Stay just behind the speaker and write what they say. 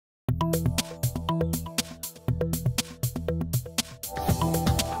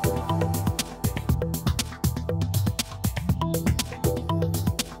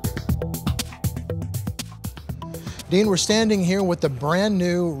Dean, we're standing here with the brand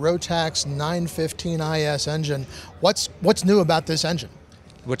new Rotax 915is engine. What's new about this engine?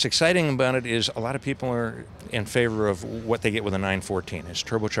 What's exciting about it is a lot of people are in favor of what they get with a 914. It's a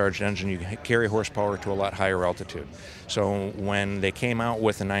turbocharged engine. You carry horsepower to a lot higher altitude. So when they came out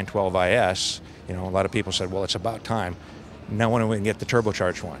with the 912is, a lot of people said, well, it's about time. Now when we can get the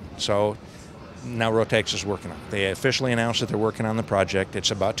turbocharged one? So now Rotax is working on it. They officially announced that they're working on the project.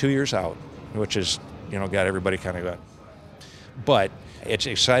 It's about 2 years out, which is, got everybody kind of got. But it's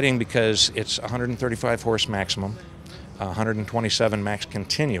exciting because it's 135 horse maximum. 127 max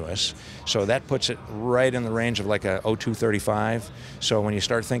continuous, so that puts it right in the range of like a 0235. So when you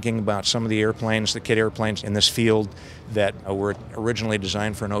start thinking about some of the airplanes, the kit airplanes in this field that were originally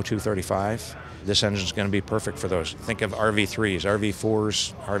designed for an 0235, this engine is going to be perfect for those. Think of RV3s,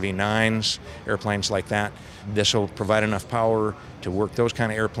 RV4s, RV9s, airplanes like that. This will provide enough power to work those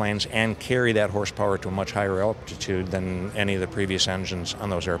kind of airplanes and carry that horsepower to a much higher altitude than any of the previous engines on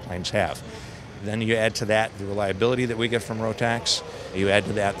those airplanes have. Then you add to that the reliability that we get from Rotax. You add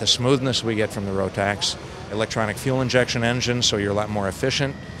to that the smoothness we get from the Rotax. Electronic fuel injection engine, so you're a lot more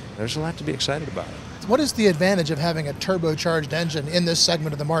efficient. There's a lot to be excited about. What is the advantage of having a turbocharged engine in this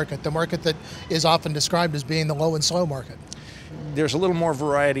segment of the market that is often described as being the low and slow market? There's a little more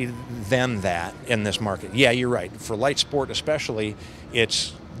variety than that in this market. Yeah, you're right. For light sport especially,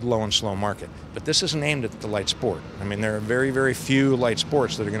 it's low and slow market. But this isn't aimed at the light sport. I mean, there are very, very few light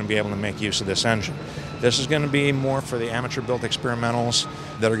sports that are going to be able to make use of this engine. This is going to be more for the amateur-built experimentals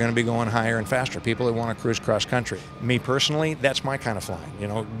that are going to be going higher and faster, people that want to cruise cross-country. Me personally, that's my kind of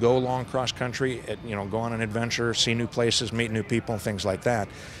flying. Go along cross-country, go on an adventure, see new places, meet new people, things like that.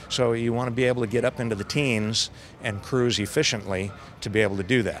 So you want to be able to get up into the teens and cruise efficiently to be able to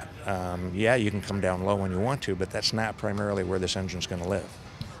do that. Yeah, you can come down low when you want to, but that's not primarily where this engine's going to live.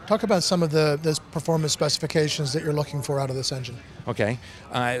 Talk about some of the performance specifications that you're looking for out of this engine. Okay.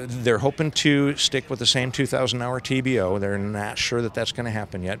 They're hoping to stick with the same 2,000-hour TBO. They're not sure that that's going to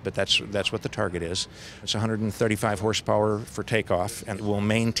happen yet, but that's what the target is. It's 135 horsepower for takeoff, and it will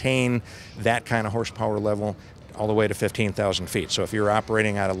maintain that kind of horsepower level all the way to 15,000 feet. So if you're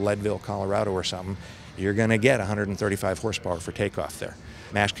operating out of Leadville, Colorado or something, you're going to get 135 horsepower for takeoff there.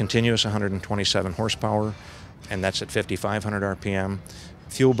 Max continuous 127 horsepower, and that's at 5,500 RPM.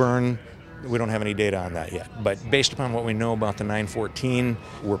 Fuel burn, we don't have any data on that yet, but based upon what we know about the 914,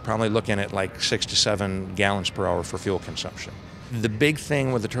 we're probably looking at like 6 to 7 gallons per hour for fuel consumption. The big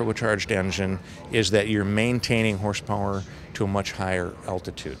thing with the turbocharged engine is that you're maintaining horsepower to a much higher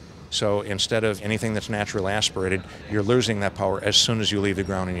altitude. So instead of anything that's naturally aspirated, you're losing that power as soon as you leave the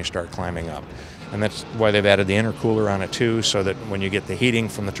ground and you start climbing up. And that's why they've added the intercooler on it too, so that when you get the heating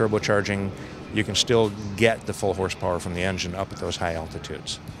from the turbocharging, you can still get the full horsepower from the engine up at those high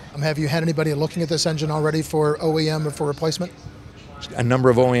altitudes. Have you had anybody looking at this engine already for OEM or for replacement? A number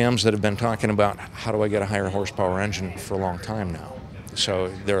of OEMs that have been talking about how do I get a higher horsepower engine for a long time now. So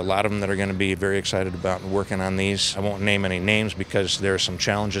there are a lot of them that are going to be very excited about working on these. I won't name any names because there are some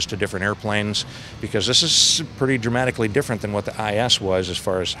challenges to different airplanes, because this is pretty dramatically different than what the IS was as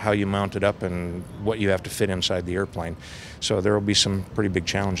far as how you mount it up and what you have to fit inside the airplane. So there will be some pretty big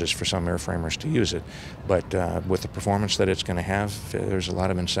challenges for some airframers to use it. But with the performance that it's going to have, there's a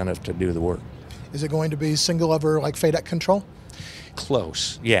lot of incentive to do the work. Is it going to be single lever like FADEC control?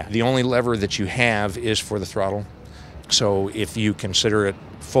 Close, yeah. The only lever that you have is for the throttle. So if you consider it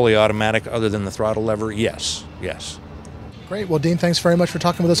fully automatic other than the throttle lever, yes. Great. Well, Dean, thanks very much for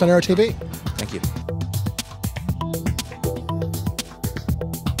talking with us on Aero-TV. Thank you.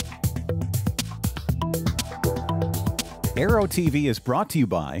 Aero-TV is brought to you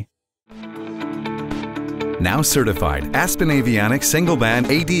by now certified Aspen Avionics single-band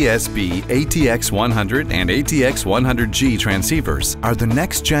ADS-B ATX100 and ATX100G transceivers are the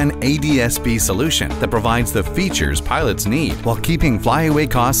next-gen ADS-B solution that provides the features pilots need while keeping flyaway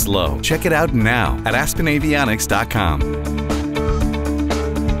costs low. Check it out now at aspenavionics.com.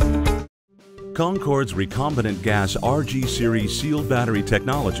 Concorde's recombinant gas RG series sealed battery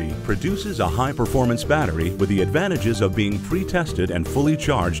technology produces a high-performance battery with the advantages of being pre-tested and fully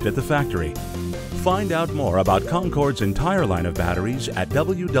charged at the factory. Find out more about Concorde's entire line of batteries at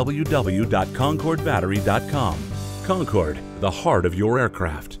www.concordebattery.com. Concorde, the heart of your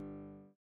aircraft.